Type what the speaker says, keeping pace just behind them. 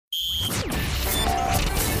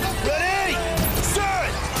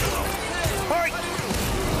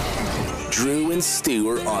Drew and Stu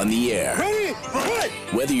are on the air. Ready?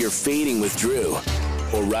 Whether you're fading with Drew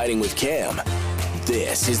or riding with Cam,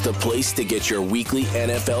 this is the place to get your weekly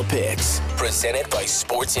NFL picks. Presented by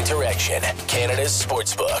Sports Interaction, Canada's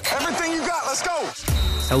sportsbook. Everything you got, let's go.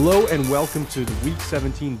 Hello and welcome to the Week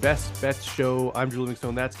 17 Best Bets Show. I'm Drew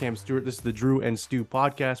Livingstone, that's Cam Stewart. This is the Drew and Stu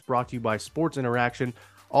podcast brought to you by Sports Interaction.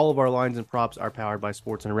 All of our lines and props are powered by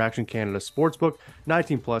Sports Interaction, Canada's sportsbook.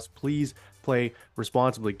 19 plus, please play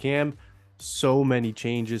responsibly. Cam, so many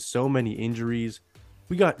changes, so many injuries.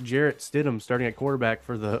 We got Jarrett Stidham starting at quarterback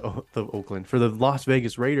for the Las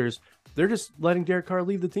Vegas Raiders. They're just letting Derek Carr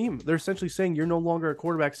leave the team. They're essentially saying you're no longer a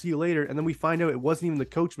quarterback. See you later. And then we find out it wasn't even the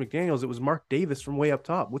coach McDaniels. It was Mark Davis from way up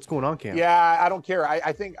top. What's going on, Cam? Yeah, I don't care.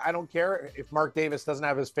 I think I don't care if Mark Davis doesn't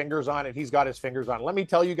have his fingers on it. He's got his fingers on it. Let me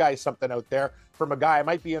tell you guys something out there from a guy. I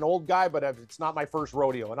might be an old guy, but it's not my first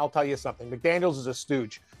rodeo. And I'll tell you something. McDaniels is a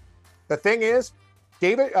stooge. The thing is,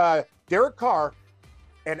 Derek Carr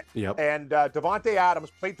and Davante Adams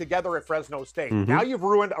played together at Fresno State. Mm-hmm. Now you've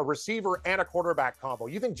ruined a receiver and a quarterback combo.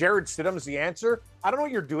 You think Jared Stidham's the answer? I don't know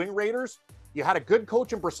what you're doing, Raiders. You had a good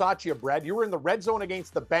coach in Brasaccia Bread. You were in the red zone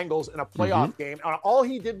against the Bengals in a playoff game. And all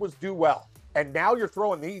he did was do well. And now you're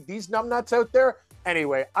throwing these numbnuts out there.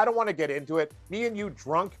 Anyway, I don't want to get into it. Me and you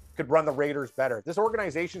drunk could run the Raiders better. This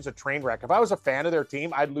organization's a train wreck. If I was a fan of their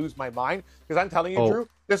team, I'd lose my mind. Because I'm telling you, Drew,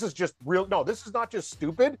 this is just real. No, this is not just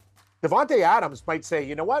stupid. Davante Adams might say,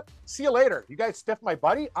 you know what? See you later. You guys stiff my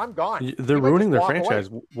buddy. I'm gone. They're ruining their franchise.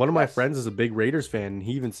 Away. One of my friends is a big Raiders fan. And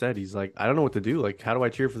he even said, he's like, I don't know what to do. Like, how do I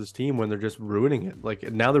cheer for this team when they're just ruining it?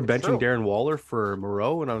 Like, now they're benching Darren Waller for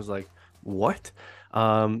Moreau. And I was like, what?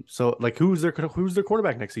 So like, who's their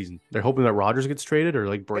quarterback next season? They're hoping that Rodgers gets traded or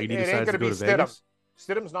like Brady decides to go to Vegas.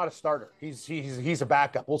 Stidham's not a starter. He's a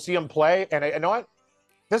backup. We'll see him play. And you know what?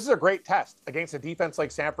 This is a great test against a defense like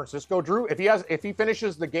San Francisco, Drew. If he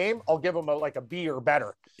finishes the game, I'll give him a B or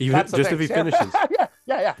better. If he finishes.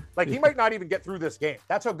 yeah. Like he might not even get through this game.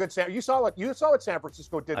 That's how good you saw what San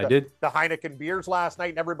Francisco did. The Heineken beers last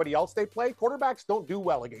night and everybody else they play. Quarterbacks don't do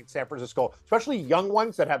well against San Francisco, especially young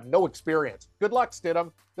ones that have no experience. Good luck,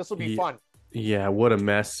 Stidham. This will be fun. Yeah, what a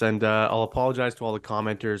mess. And I'll apologize to all the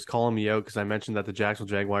commenters calling me out because I mentioned that the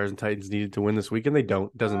Jacksonville Jaguars and Titans needed to win this week, and they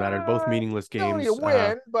don't. Doesn't matter. Both meaningless games. You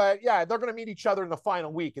win, but yeah, they're going to meet each other in the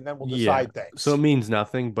final week, and then we'll decide things. So it means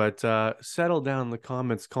nothing, but settle down in the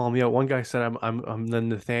comments calling me out. One guy said I'm the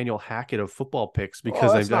Nathaniel Hackett of football picks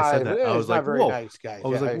because I said that. I was like, whoa. Nice, guys. I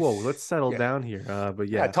was like, whoa, let's settle down here. But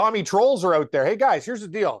yeah. Tommy Trolls are out there. Hey, guys, here's the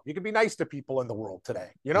deal. You can be nice to people in the world today.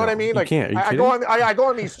 You know what I mean? Like, you can't. I go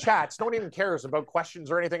on these chats. No one even cares about questions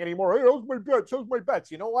or anything anymore. Hey, how's my bets?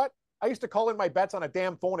 You know what? I used to call in my bets on a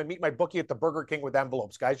damn phone and meet my bookie at the Burger King with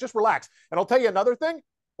envelopes, guys. Just relax. And I'll tell you another thing.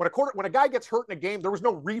 When a guy gets hurt in a game, there was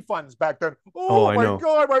no refunds back then. Oh my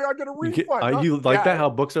God, I get a refund. You like that? How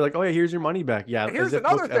books are like, oh yeah, here's your money back. Yeah. Here's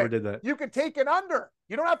another thing. Ever did that. You can take an under.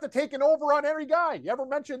 You don't have to take an over on every guy. You ever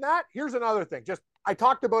mention that? Here's another thing. I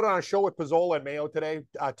talked about it on a show with Pizzola and Mayo today,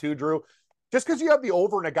 too, Drew. Just because you have the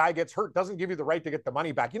over and a guy gets hurt doesn't give you the right to get the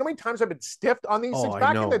money back. You know how many times I've been stiffed on these things?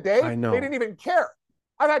 Back in the day, they didn't even care.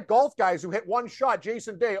 I've had golf guys who hit one shot,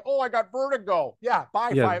 Jason Day. Oh, I got vertigo. Yeah,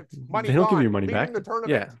 bye. Money they don't gone. Give you your money back. The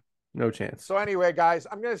tournament. Yeah, no chance. So anyway, guys,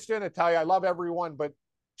 I'm just going to tell you, I love everyone, but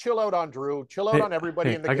chill out on Drew. Chill out on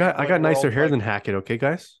everybody in the game. I got nicer hair than Hackett, okay,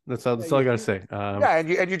 guys? That's all I got to say. And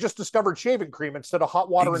you just discovered shaving cream instead of hot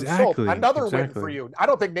water and soap. Another win for you. I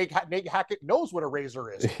don't think Nate Hackett knows what a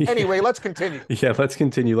razor is. Anyway, let's continue. Yeah, let's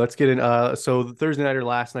continue. Let's get in. So the Thursday nighter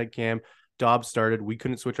last night, Cam, Dobbs started. We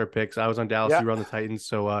couldn't switch our picks. I was on Dallas. You were on the Titans.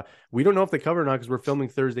 So we don't know if they cover or not because we're filming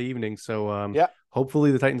Thursday evening. So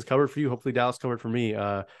hopefully the Titans covered for you. Hopefully Dallas covered for me.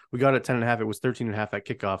 We got it 10.5. It was 13.5 at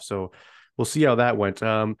kickoff. So we'll see how that went.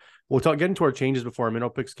 We'll get into our changes before our minnow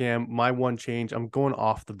picks, Cam. My one change, I'm going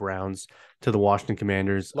off the Browns to the Washington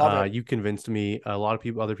Commanders. You convinced me. A lot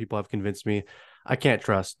of other people have convinced me. I can't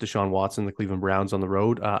trust Deshaun Watson, the Cleveland Browns on the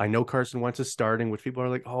road. I know Carson Wentz is starting, which people are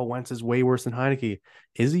like, oh, Wentz is way worse than Heineke.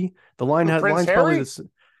 Is he? The line's probably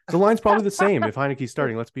the same if Heineke's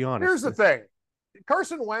starting. Let's be honest. Here's the thing.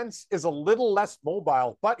 Carson Wentz is a little less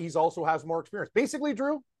mobile, but he's also has more experience. Basically,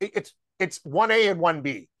 Drew, it's 1A and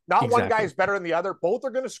 1B. Not one guy is better than the other. Both are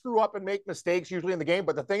going to screw up and make mistakes usually in the game.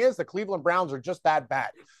 But the thing is, the Cleveland Browns are just that bad.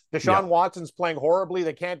 Deshaun Watson's playing horribly.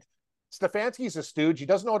 They can't. Stefanski's a stooge. He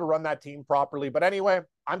doesn't know how to run that team properly. But anyway,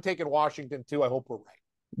 I'm taking Washington too. I hope we're right.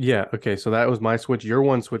 Yeah. Okay. So that was my switch. Your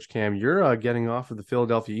one switch, Cam. You're getting off of the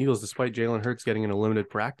Philadelphia Eagles despite Jalen Hurts getting in a limited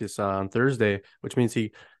practice on Thursday, which means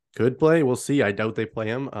he could play. We'll see. I doubt they play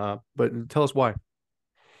him. But tell us why.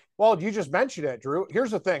 Well, you just mentioned it, Drew.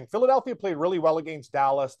 Here's the thing. Philadelphia played really well against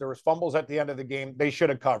Dallas. There was fumbles at the end of the game. They should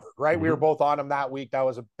have covered, right? We were both on them that week. That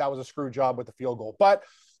was a screw job with the field goal. But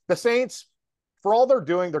the Saints, for all they're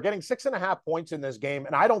doing, they're getting 6.5 points in this game,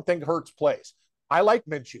 and I don't think Hurts plays. I like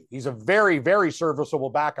Minshew. He's a very, very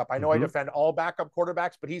serviceable backup. I know I defend all backup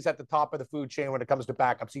quarterbacks, but he's at the top of the food chain when it comes to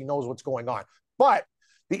backups. He knows what's going on. But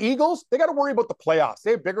the Eagles, they got to worry about the playoffs.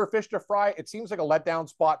 They have bigger fish to fry. It seems like a letdown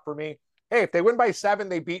spot for me. Hey, if they win by 7,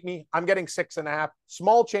 they beat me. I'm getting 6.5.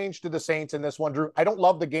 Small change to the Saints in this one, Drew. I don't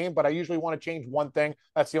love the game, but I usually want to change one thing.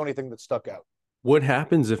 That's the only thing that stuck out. What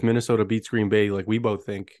happens if Minnesota beats Green Bay, like we both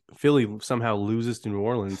think? Philly somehow loses to New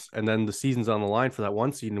Orleans, and then the season's on the line for that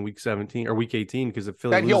 1 seed in week 17 or week 18 because if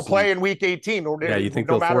Philly then he'll play in week 18. Yeah, you think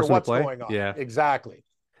no they'll matter force him what's to play? going on. Yeah, exactly.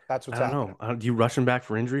 That's what's happening. I don't know. Do you rush him back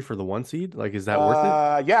for injury for the 1 seed? Like, is that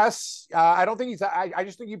worth it? Yes. I don't think he's. I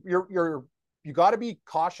just think you got to be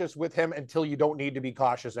cautious with him until you don't need to be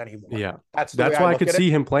cautious anymore. Yeah, that's why I could see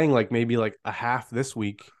him playing like maybe like a half this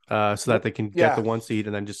week, so that they can get the 1 seed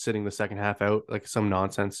and then just sitting the second half out like some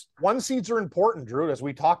nonsense. 1 seeds are important, Drew, as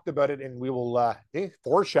we talked about it, and we will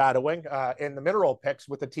foreshadowing in the mineral picks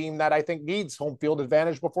with a team that I think needs home field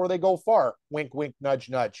advantage before they go far. Wink, wink, nudge,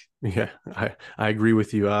 nudge. Yeah, I agree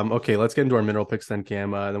with you. Okay, let's get into our mineral picks then,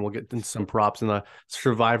 Cam. Then we'll get into some props and the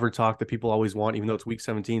survivor talk that people always want, even though it's week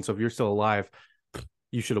 17. So if you're still alive,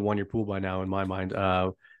 you should have won your pool by now in my mind.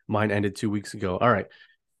 Mine ended 2 weeks ago. All right,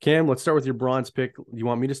 Cam, let's start with your bronze pick. You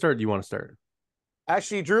want me to start? Or do you want to start?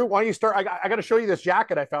 Actually, Drew, why don't you start? I got to show you this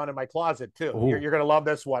jacket I found in my closet too. You're going to love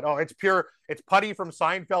this one. Oh, it's pure. It's putty from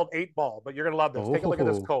Seinfeld 8 Ball, but you're going to love this. Take a look at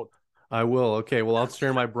this coat. I will. Okay, well, I'll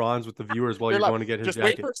share my bronze with the viewers while you're going to get his jacket.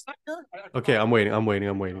 Wait for a second. Okay, I'm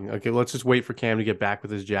waiting. Okay, let's just wait for Cam to get back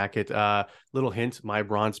with his jacket. Little hint, my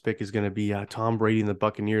bronze pick is going to be Tom Brady and the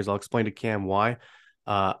Buccaneers. I'll explain to Cam why.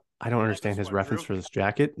 I don't understand his reference for this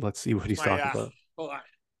jacket. Let's see what he's talking about. Hold on.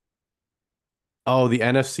 Oh, the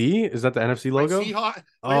NFC? Is that the NFC logo?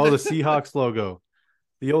 Oh, the Seahawks logo.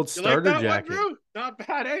 The old starter jacket. One, not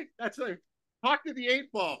bad, eh? That's like talk to the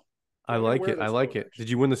 8 Ball. I like it. I like it. Did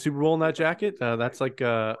you win the Super Bowl in that jacket? That's like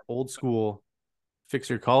old school fix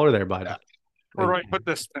your collar there, bud. Yeah. Where do I put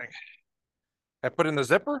this thing? I put in the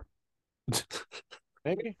zipper?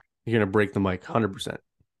 Maybe. You're going to break the mic 100%.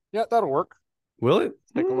 Yeah, that'll work. Will it?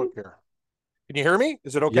 Take a look here. Can you hear me?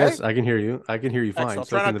 Is it okay? Yes, I can hear you. I can hear you fine. I'll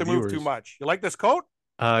try not to move too much. You like this coat?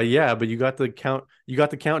 Yeah, but you got the Count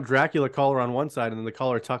Dracula collar on one side and then the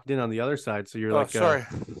collar tucked in on the other side. So you're sorry,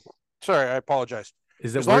 I apologize.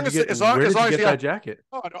 Is that where did you get that jacket?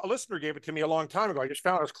 Oh, a listener gave it to me a long time ago. I just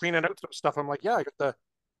found I was cleaning out some stuff. I'm like, yeah, I got the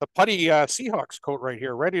putty Seahawks coat right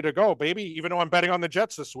here, ready to go, baby. Even though I'm betting on the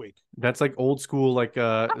Jets this week. That's like old school, like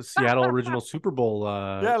Seattle original Super Bowl.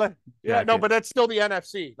 No, but that's still the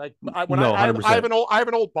NFC. Like I have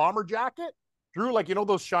an old bomber jacket. Drew, like, you know,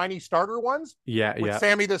 those shiny starter ones? Yeah, with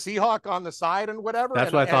Sammy the Seahawk on the side and whatever.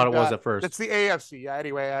 That's what I thought it was at first. It's the AFC.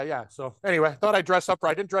 Yeah, So anyway, I thought I'd dress up.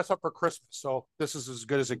 I didn't dress up for Christmas, so this is as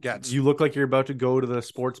good as it gets. You look like you're about to go to the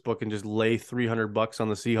sports book and just lay $300 on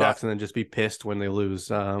the Seahawks and then just be pissed when they lose.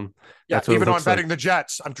 That's even though I'm betting the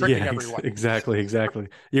Jets, I'm tricking everyone. Exactly.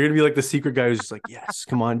 You're gonna be like the secret guy who's just like, yes,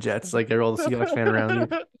 come on, Jets. Like they're all the Seahawks fan around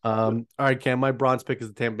you. All right, Cam, my bronze pick is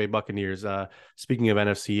the Tampa Bay Buccaneers. Speaking of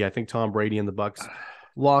NFC, I think Tom Brady and the Bucs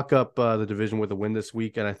lock up the division with a win this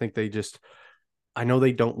week, and I think I know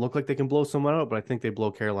they don't look like they can blow someone out, but I think they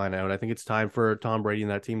blow Carolina out. I think it's time for Tom Brady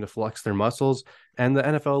and that team to flex their muscles, and the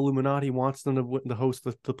NFL Illuminati wants them to host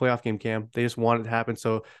the playoff game, Cam. They just want it to happen,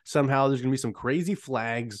 so somehow there's going to be some crazy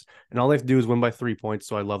flags, and all they have to do is win by 3 points,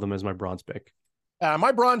 so I love them as my bronze pick.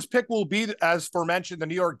 My bronze pick will be, as aforementioned, the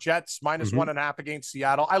New York Jets minus 1.5 against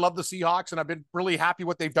Seattle. I love the Seahawks, and I've been really happy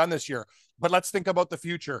what they've done this year. But let's think about the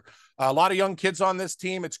future. A lot of young kids on this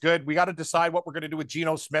team. It's good. We got to decide what we're going to do with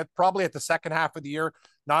Geno Smith, probably at the second half of the year.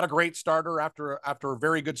 Not a great starter after a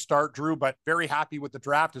very good start, Drew, but very happy with the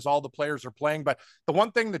draft as all the players are playing. But the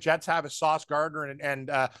one thing the Jets have is Sauce Gardner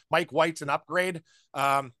and Mike White's an upgrade.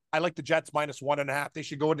 I like the Jets minus 1.5. They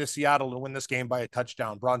should go into Seattle and win this game by a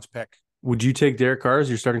touchdown. Bronze pick. Would you take Derek Carr as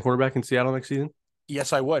your starting quarterback in Seattle next season?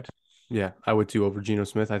 Yes, I would. Yeah, I would too over Geno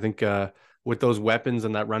Smith. I think with those weapons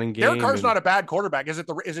and that running game. Derek Carr's not a bad quarterback. Is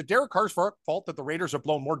it Derek Carr's fault that the Raiders have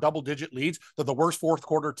blown more double-digit leads than the worst fourth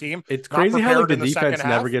quarter team? It's crazy how the defense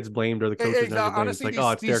never gets blamed or the coaches never blamed. It's like,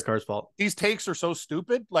 it's Derek Carr's fault. These takes are so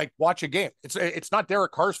stupid. Like, watch a game. It's not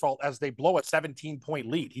Derek Carr's fault as they blow a 17-point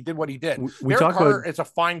lead. He did what he did. Derek Carr is a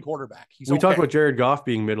fine quarterback. We talk about Jared Goff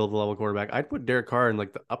being middle of the level quarterback. I'd put Derek Carr in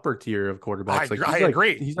like the upper tier of quarterbacks. I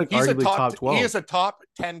agree. He's arguably top 12. He is a top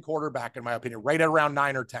 10 quarterback in my opinion, right at around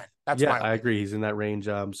 9 or 10. That's yeah, I agree. He's in that range.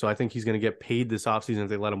 So I think he's going to get paid this offseason if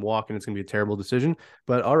they let him walk, and it's going to be a terrible decision.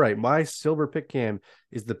 But all right, my silver pick, Cam,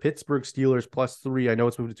 is the Pittsburgh Steelers +3. I know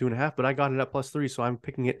it's moved to 2.5, but I got it at +3, so I'm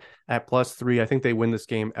picking it at +3. I think they win this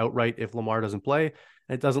game outright if Lamar doesn't play.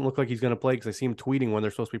 And it doesn't look like he's going to play because I see him tweeting when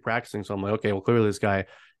they're supposed to be practicing. So I'm like, okay, well, clearly this guy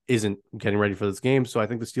isn't getting ready for this game. So I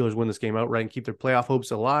think the Steelers win this game outright and keep their playoff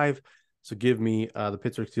hopes alive. So give me the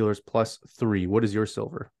Pittsburgh Steelers +3. What is your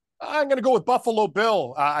silver? I'm going to go with Buffalo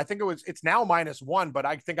Bill. I think it's now -1, but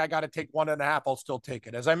I think I got to take 1.5. I'll still take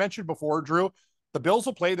it. As I mentioned before, Drew, the Bills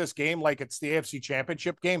will play this game like it's the AFC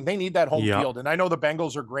Championship game. They need that home field. And I know the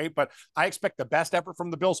Bengals are great, but I expect the best effort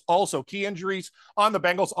from the Bills. Also, key injuries on the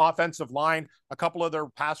Bengals offensive line. A couple of their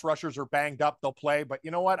pass rushers are banged up. They'll play. But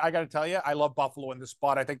you know what? I got to tell you, I love Buffalo in this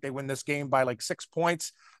spot. I think they win this game by like 6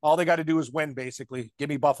 points. All they got to do is win, basically. Give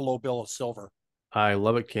me Buffalo Bill silver. I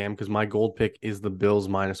love it, Cam, because my gold pick is the Bills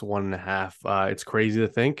 -1.5. It's crazy to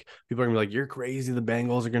think. People are going to be like, you're crazy. The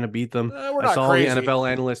Bengals are going to beat them. I saw crazy. the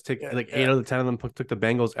NFL analysts take 8 out of the 10 of them took the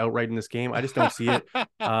Bengals outright in this game. I just don't see it.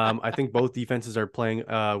 I think both defenses are playing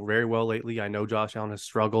very well lately. I know Josh Allen has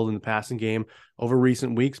struggled in the passing game over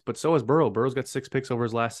recent weeks, but so has Burrow. Burrow's got 6 picks over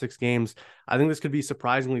his last 6 games. I think this could be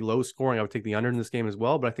surprisingly low scoring. I would take the under in this game as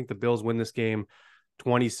well, but I think the Bills win this game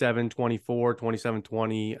 27-24,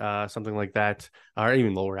 27-20, something like that, or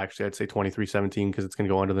even lower. Actually, I'd say 23-17 because it's going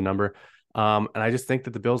to go under the number. And I just think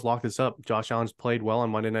that the Bills lock this up. Josh Allen's played well on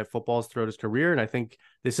Monday Night Footballs throughout his career, and I think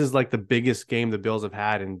this is like the biggest game the Bills have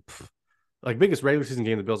had biggest regular season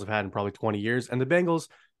game the Bills have had in probably 20 years. And the Bengals,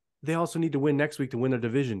 they also need to win next week to win their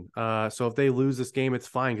division. So if they lose this game, it's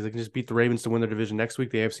fine because they can just beat the Ravens to win their division next week,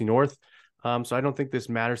 the AFC North. So I don't think this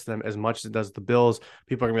matters to them as much as it does the Bills.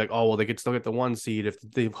 People are gonna be like, oh, well, they could still get the 1 seed. If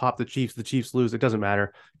they hop the Chiefs lose. It doesn't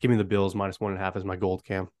matter. Give me the Bills -1.5 as my gold,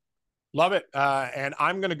 Cam. Love it. And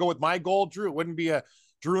I'm going to go with my gold, Drew. It wouldn't be a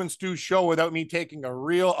Drew and Stu show without me taking a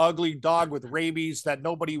real ugly dog with rabies that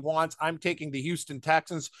nobody wants. I'm taking the Houston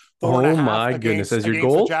Texans 4.5. Oh my goodness, as your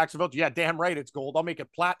gold? Jacksonville. Yeah, damn right, it's gold. I'll make it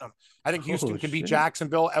platinum. I think Houston can beat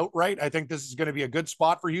Jacksonville outright. I think this is going to be a good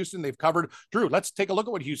spot for Houston. They've covered. Drew, let's take a look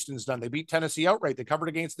at what Houston's done. They beat Tennessee outright. They covered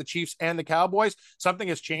against the Chiefs and the Cowboys. Something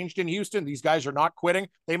has changed in Houston. These guys are not quitting.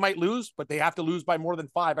 They might lose, but they have to lose by more than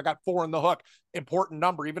 5. I got 4 in the hook. Important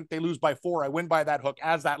number. Even if they lose by 4, I win by that hook.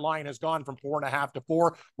 As that line has gone from 4.5 to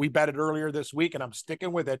 4, we bet it earlier this week, and I'm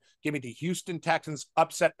sticking with it. Give me the Houston Texans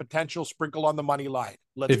upset potential, sprinkle on the money line.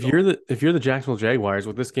 If you're the Jacksonville Jaguars,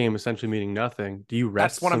 with this game essentially meaning nothing, do you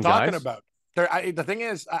rest? That's what I'm talking about. The thing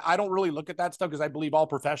is, I don't really look at that stuff because I believe all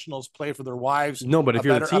professionals play for their wives. No, but if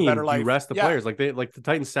you're the team, you rest the players. Like the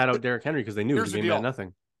Titans sat out Derrick Henry because they knew the game meant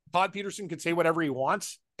nothing. Todd Peterson could say whatever he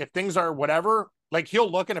wants. If things are whatever, like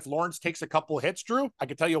he'll look, and if Lawrence takes a couple of hits, Drew, I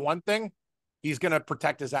can tell you one thing. He's going to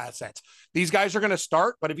protect his assets. These guys are going to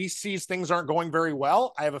start, but if he sees things aren't going very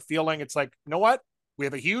well, I have a feeling it's like, you know what? We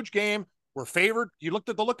have a huge game. We're favored. You looked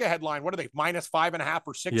at the look-ahead line. What are they, -5.5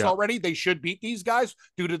 or 6 already? They should beat these guys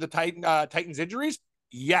due to the Titans injuries.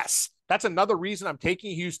 Yes. That's another reason I'm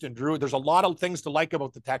taking Houston, Drew. There's a lot of things to like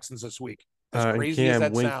about the Texans this week. As crazy as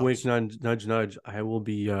that sounds. Wink, nudge, nudge. I will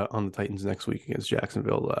be on the Titans next week against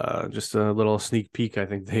Jacksonville. Just a little sneak peek. I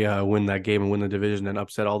think they win that game and win the division and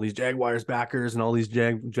upset all these Jaguars backers and all these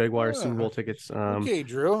Jaguars Super Bowl tickets. Okay,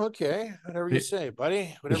 Drew. Okay. Whatever you say,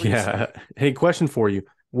 buddy. Whatever you say. Hey, question for you.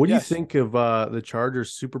 What do you think of the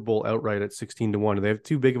Chargers Super Bowl outright at 16-1? Do they have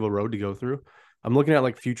too big of a road to go through? I'm looking at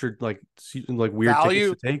like future, like weird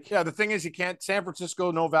value. Tickets to take. Yeah, the thing is, you can't. San Francisco,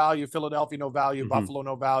 no value. Philadelphia, no value. Buffalo,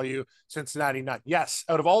 no value. Cincinnati, none. Yes,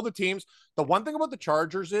 out of all the teams, the one thing about the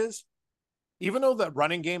Chargers is, even though the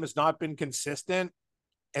running game has not been consistent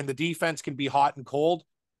and the defense can be hot and cold,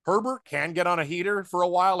 Herbert can get on a heater for a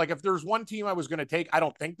while. Like if there's one team I was going to take, I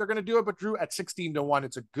don't think they're going to do it, but Drew, at 16-1,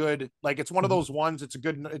 it's a good, like it's one of those ones. It's a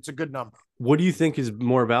good number. What do you think is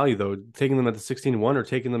more value though? Taking them at the 16-1 or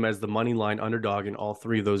taking them as the money line underdog in all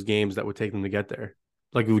 3 of those games that would take them to get there?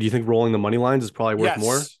 Like, would you think rolling the money lines is probably worth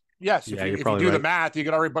more? Yes. Yeah, if you do the math, you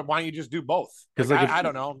could already, but why don't you just do both? Because I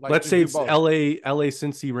don't know. Let's say it's LA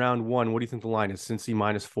Cincy round 1. What do you think the line is? Cincy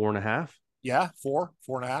 -4.5? Yeah,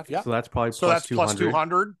 4.5. Yeah. So that's probably plus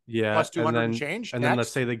 200. Yeah. Plus 200 and change. And then let's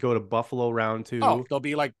say they go to Buffalo round 2. Oh, they'll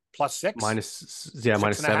be like +6.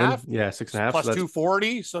 -7. Yeah, 6.5. Plus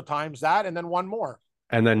 240. So times that, and then one more.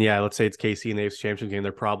 And then, let's say it's KC in the AFC Championship game.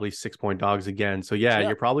 They're probably 6-point dogs again. So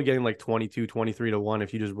you're probably getting like 22, 23-1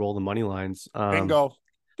 if you just roll the money lines. Bingo.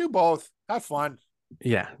 Do both. Have fun.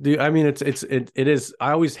 Yeah, dude. I mean, it is.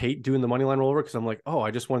 I always hate doing the money line rollover because I'm like, oh, I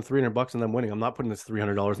just won $300 and I'm winning. I'm not putting this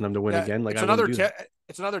 $300 in them to win again. Like, it's another tip.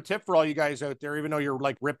 it's another tip for all you guys out there, even though you're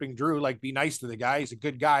like ripping Drew, like be nice to the guy. He's a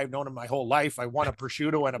good guy. I've known him my whole life. I won a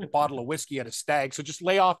prosciutto and a bottle of whiskey at a stag. So just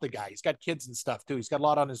lay off the guy. He's got kids and stuff too. He's got a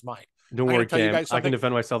lot on his mind. Don't worry, Cam. I can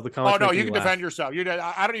defend myself. The comments. Oh no, you can defend yourself.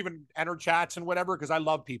 I don't even enter chats and whatever because I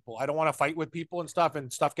love people. I don't want to fight with people and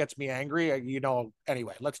stuff gets me angry.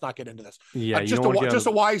 Anyway, let's not get into this. Yeah, just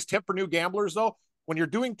a wise tip for new gamblers though. When you're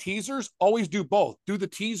doing teasers, always do both. Do the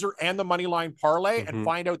teaser and the money line parlay and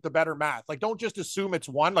find out the better math. Like, don't just assume it's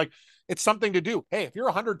one. Like, it's something to do. Hey, if you're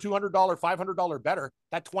 $100, $200, $500 better,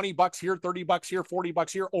 that $20 here, $30 here,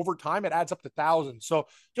 $40 here, over time, it adds up to thousands. So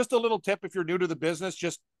just a little tip if you're new to the business,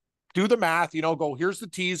 just do the math, go, here's the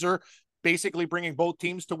teaser, basically bringing both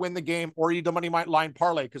teams to win the game, or you do the money line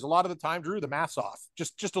parlay. Because a lot of the time, Drew, the math's off.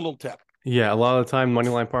 Just a little tip. Yeah, a lot of the time, money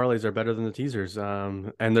line parlays are better than the teasers.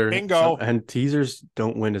 And they're bingo. And teasers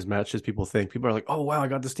don't win as much as people think. People are like, "Oh wow, I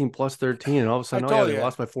got this team plus 13," and all of a sudden, they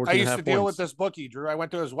lost by 14. I used to deal with this bookie, Drew. I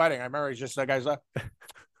went to his wedding. I remember he's just that guy's.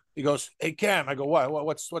 He goes, "Hey Cam," I go, "What?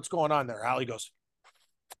 What's going on there?" Al, he goes,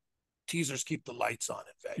 "Teasers keep the lights on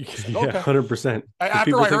in Vegas." Like, okay. 100%.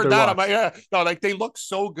 After I heard that, I'm like, yeah, no, like they look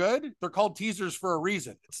so good. They're called teasers for a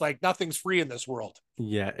reason. It's like nothing's free in this world.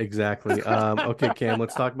 Yeah, exactly. Okay, Cam,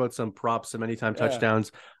 let's talk about some props, some anytime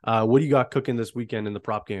touchdowns. What do you got cooking this weekend in the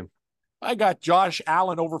prop game? I got Josh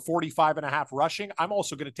Allen over 45.5 rushing. I'm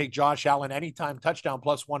also going to take Josh Allen anytime touchdown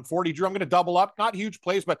plus 140. Drew, I'm going to double up. Not huge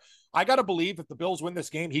plays, but I got to believe if the Bills win this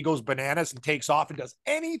game, he goes bananas and takes off and does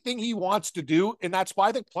anything he wants to do in that spot.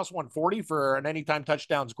 I think plus 140 for an anytime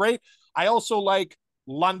touchdown is great. I also like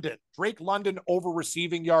London. Drake London over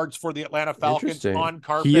receiving yards for the Atlanta Falcons on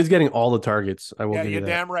carpet. He is getting all the targets. I will give you you're that.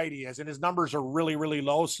 Damn right he is. And his numbers are really, really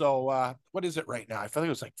low. So what is it right now? I feel like it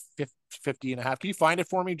was like 50.5. Can you find it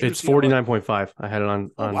for me, Drew? It's 49.5. I had it on.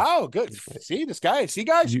 Oh, wow, good. See this guy. See,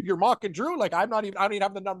 guys, you're mocking Drew. Like I don't even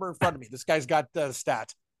have the number in front of me. This guy's got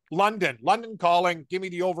stats. London calling. Give me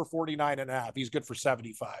the over 49.5. He's good for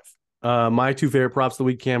 75. My two favorite props of the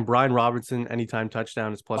week, Cam. Brian Robinson, anytime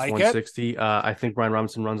touchdown is plus 160. I think Brian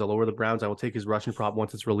Robinson runs all over the Browns. I will take his rushing prop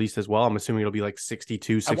once it's released as well. I'm assuming it'll be like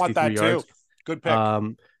 62, 63 I want that yards. Too. Good pick.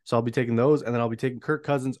 So I'll be taking those, and then I'll be taking Kirk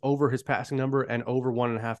Cousins over his passing number and over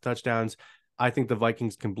 1.5 touchdowns. I think the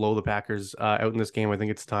Vikings can blow the Packers out in this game. I think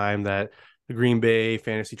it's time that the Green Bay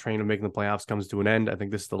fantasy train of making the playoffs comes to an end. I think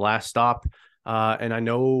this is the last stop. And I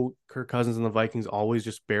know Kirk Cousins and the Vikings always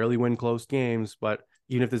just barely win close games, but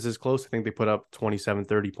even if this is close, I think they put up 27,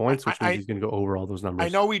 30 points, which means he's going to go over all those numbers. I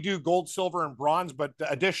know we do gold, silver, and bronze, but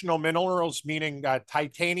the additional minerals, meaning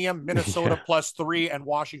titanium, Minnesota +3, and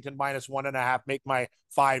Washington -1.5, make my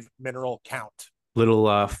 5 mineral count.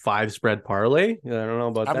 Little 5 spread parlay. I don't know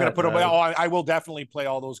about that. I'm going to put I will definitely play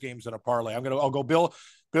all those games in a parlay. I'll go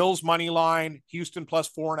Bills money line, Houston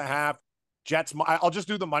 +4.5. Jets, I'll just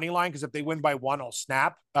do the money line because if they win by 1, I'll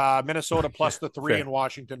snap. Minnesota plus the 3 and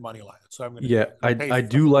Washington money line. So I'm going to I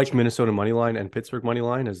do like Minnesota money line and Pittsburgh money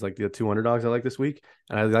line as like the 2 underdogs I like this week,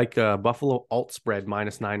 and I like Buffalo alt spread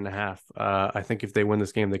 -9.5. I think if they win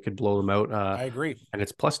this game, they could blow them out. I agree, and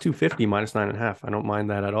it's plus 250 -9.5. I don't mind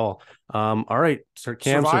that at all. All right, Sir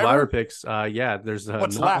Cam, Survivor picks. There's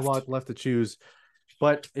not a lot left to choose,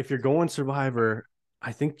 but if you're going Survivor,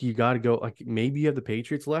 I think you got to go. Like maybe you have the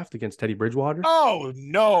Patriots left against Teddy Bridgewater. Oh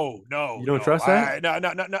no! You don't trust that?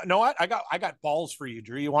 No. What? I got balls for you,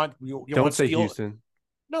 Drew. You don't say Houston.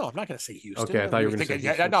 No, I'm not going to say Houston. Okay, I thought you were going to say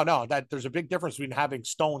Houston. No. That there's a big difference between having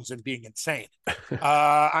stones and being insane.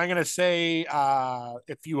 I'm going to say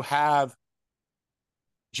if you have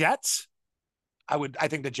Jets, I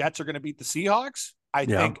think the Jets are going to beat the Seahawks. I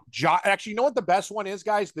think actually, you know what the best one is,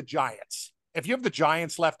 guys? The Giants. If you have the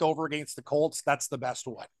Giants left over against the Colts, that's the best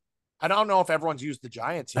one. I don't know if everyone's used the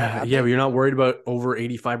Giants yet. But you're not worried about over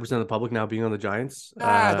 85% of the public now being on the Giants?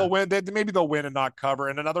 They'll win. Maybe they'll win and not cover.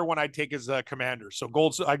 And another one I'd take is Commanders. So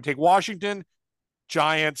I'd take Washington,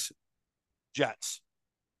 Giants, Jets.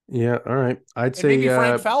 Yeah, all right. I'd say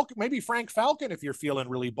maybe Frank Falcon if you're feeling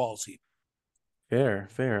really ballsy. Fair.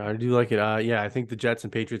 I do like it. I think the Jets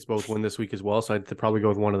and Patriots both win this week as well, so I'd probably go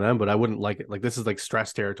with one of them, but I wouldn't like it. Like this is like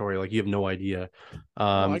stress territory. Like you have no idea.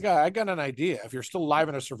 I got an idea. If you're still live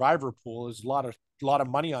in a Survivor pool, there's a lot of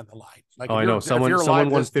money on the line. Like I know someone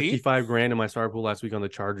won 55 grand in my Survivor pool last week on the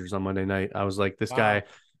Chargers on Monday night. I was like, this guy.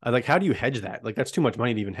 I like, how do you hedge that? Like that's too much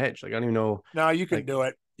money to even hedge. Like I don't even know. No, you can do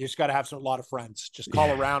it. You just got to have a lot of friends. Just call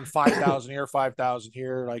around 5,000 here, 5,000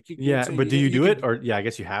 here. Like, but do you do it? Or I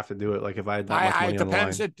guess you have to do it. Like if I had that much money it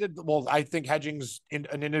depends. on the line. Well, I think hedging's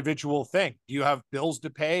an individual thing. You have bills to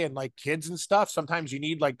pay and like kids and stuff. Sometimes you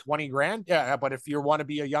need like 20 grand. Yeah. But if you want to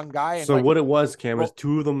be a young guy. And so what it was, Cam, is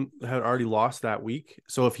two of them had already lost that week.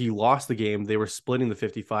 So if he lost the game, they were splitting the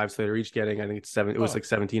 55. So they were each getting, I think it's it was like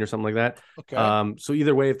 17 or something like that. Okay. So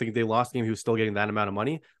either way, if they lost the game, he was still getting that amount of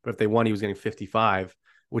money. But if they won, he was getting 55.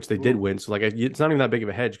 Which they did win. So like, it's not even that big of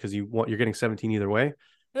a hedge because you're getting 17 either way.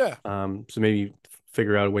 Yeah. So maybe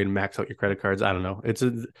figure out a way to max out your credit cards. I don't know. It's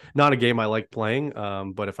not a game I like playing.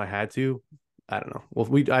 But if I had to, I don't know.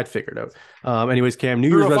 Well, I'd figure it out. Anyways, Cam, New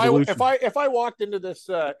Year's resolution. If I walked into this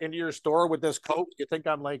into your store with this coat, you think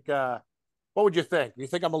I'm like, what would you think? You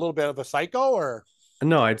think I'm a little bit of a psycho or?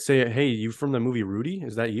 No, I'd say, hey, you from the movie Rudy?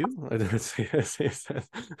 Is that you?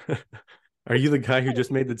 Are you the guy who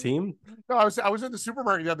just made the team? No, I was in the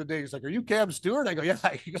supermarket the other day. He's like, "Are you Cam Stewart?" I go, "Yeah."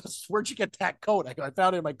 He goes, "Where'd you get that coat?" I go, "I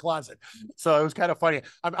found it in my closet." So it was kind of funny.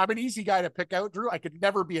 I'm an easy guy to pick out, Drew. I could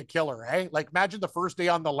never be a killer, eh? Like imagine the first day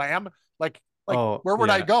on the Lam. Like where would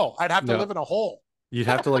I go? I'd have to live in a hole. You'd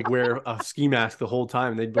have to like wear a ski mask the whole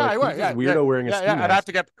time. They'd be like, weirdo wearing a ski mask. I'd have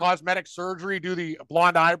to get cosmetic surgery, do the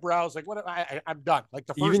blonde eyebrows. Like what? I'm done. Like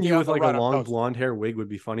the first even you with like a long toast. blonde hair wig would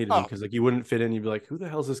be funny to me because like you wouldn't fit in. You'd be like, who the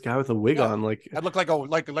hell's this guy with a wig on? Like I'd look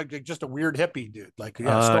like just a weird hippie dude. Like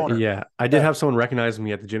stoner. I did have someone recognize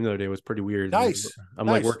me at the gym the other day. It was pretty weird. Nice. I'm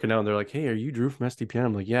like working out and they're like, hey, are you Drew from SDPN?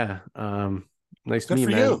 I'm like, yeah. Nice to meet you,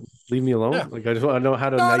 man. You. Leave me alone. Yeah. Like I just want to know how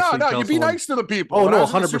to nicely tell you be someone. nice to the people. Oh no,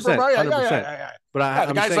 100%. 100%. But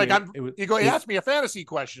the guy's like, he asked me a fantasy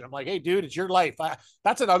question. I'm like, hey, dude, it's your life.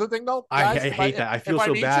 That's another thing, though. Guys, I hate that. I feel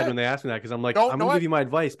so bad when they ask me that because I'm like, I'm gonna give you my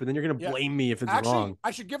advice, but then you're gonna blame me if it's wrong. I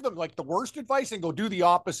should give them like the worst advice and go do the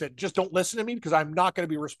opposite. Just don't listen to me because I'm not going to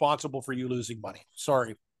be responsible for you losing money.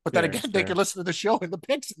 Sorry, but then again, they can listen to the show and the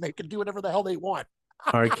picks and they can do whatever the hell they want.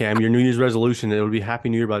 All right, Cam, your New Year's resolution. It'll be Happy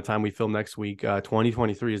New Year by the time we film next week.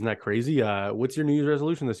 2023. Isn't that crazy? What's your New Year's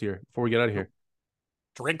resolution this year before we get out of here?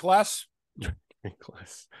 Drink less. Drink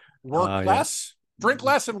less. Work less. Drink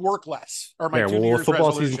less and work less. Are my two New Year's football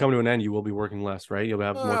resolution. season coming to an end, you will be working less, right? You'll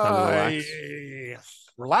have more time to relax.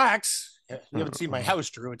 Relax. You haven't seen my house,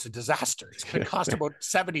 Drew. It's a disaster. It's going to cost about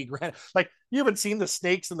 70 grand. Like you haven't seen the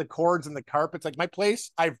snakes and the cords and the carpets. Like my place,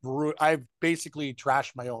 I've basically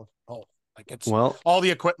trashed my own home. Like it's all the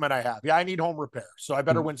equipment I have. Yeah, I need home repair, so I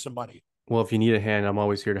better win some money. Well, if you need a hand, I'm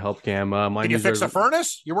always here to help, Cam. Did you fix a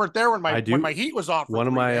furnace? You weren't there when my heat was off. One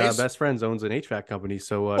of my best friends owns an HVAC company,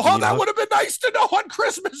 so that would have been nice to know on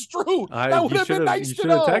Christmas, Drew. That would have been nice to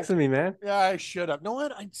know. You should have texted me, man. Yeah, I should have. No,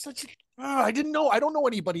 what? I'm such. I didn't know. I don't know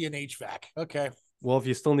anybody in HVAC. Okay. Well, if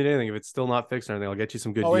you still need anything, if it's still not fixed or anything, I'll get you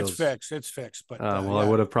some good deals. It's fixed. But I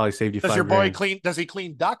would have probably saved you. Does your boy clean? Does he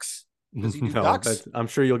clean ducks? Does he do ducks? I'm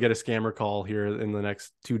sure you'll get a scammer call here in the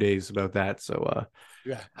next 2 days about that. So,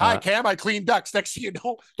 hi, Cam. I clean ducks. Next thing you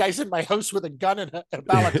know, guys in my house with a gun and a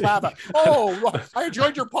balaclava. I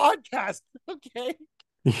enjoyed your podcast. Okay.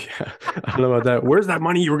 Yeah, I don't know about that. Where's that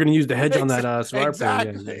money you were going to use to hedge on that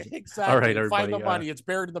Exactly. All right, everybody. Find the money. It's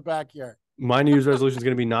buried in the backyard. My New Year's resolution is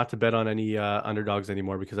going to be not to bet on any underdogs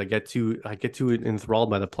anymore because I get too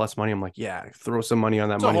enthralled by the plus money. I'm like, throw some money on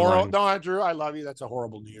that money line. No, Andrew, I love you. That's a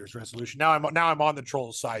horrible New Year's resolution. Now I'm on the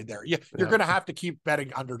troll side there. You're going to have to keep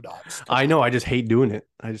betting underdogs. I know. I just hate doing it.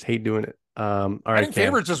 All right, I think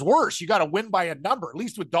favorites is worse. You got to win by a number. At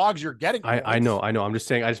least with dogs, you're getting. I know. I'm just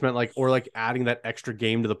saying. I just meant like adding that extra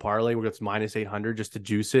game to the parlay where it's minus 800 just to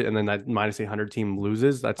juice it, and then that minus 800 team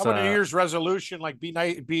loses. That's how about a New Year's resolution? Like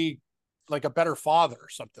be like a better father or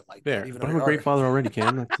something like that. But I'm a great father already,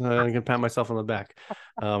 Cam. I can pat myself on the back.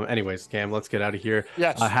 Anyways, Cam, let's get out of here.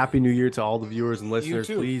 Yes. Happy New Year to all the viewers and listeners.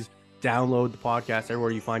 Please download the podcast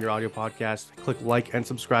everywhere you find your audio podcast. Click like and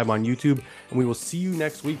subscribe on YouTube. And we will see you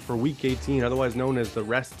next week for week 18, otherwise known as the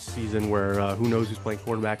rest season, where who knows who's playing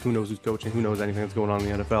quarterback, who knows who's coaching, who knows anything that's going on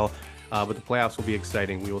in the NFL. But the playoffs will be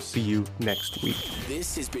exciting. We will see you next week.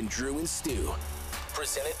 This has been Drew and Stu,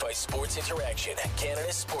 presented by Sports Interaction,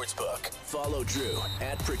 Canada's Sportsbook. Follow Drew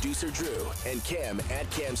at Producer Drew and Cam at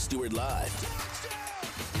Cam Stewart Live.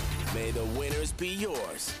 May the winners be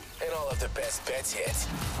yours and all of the best bets hit.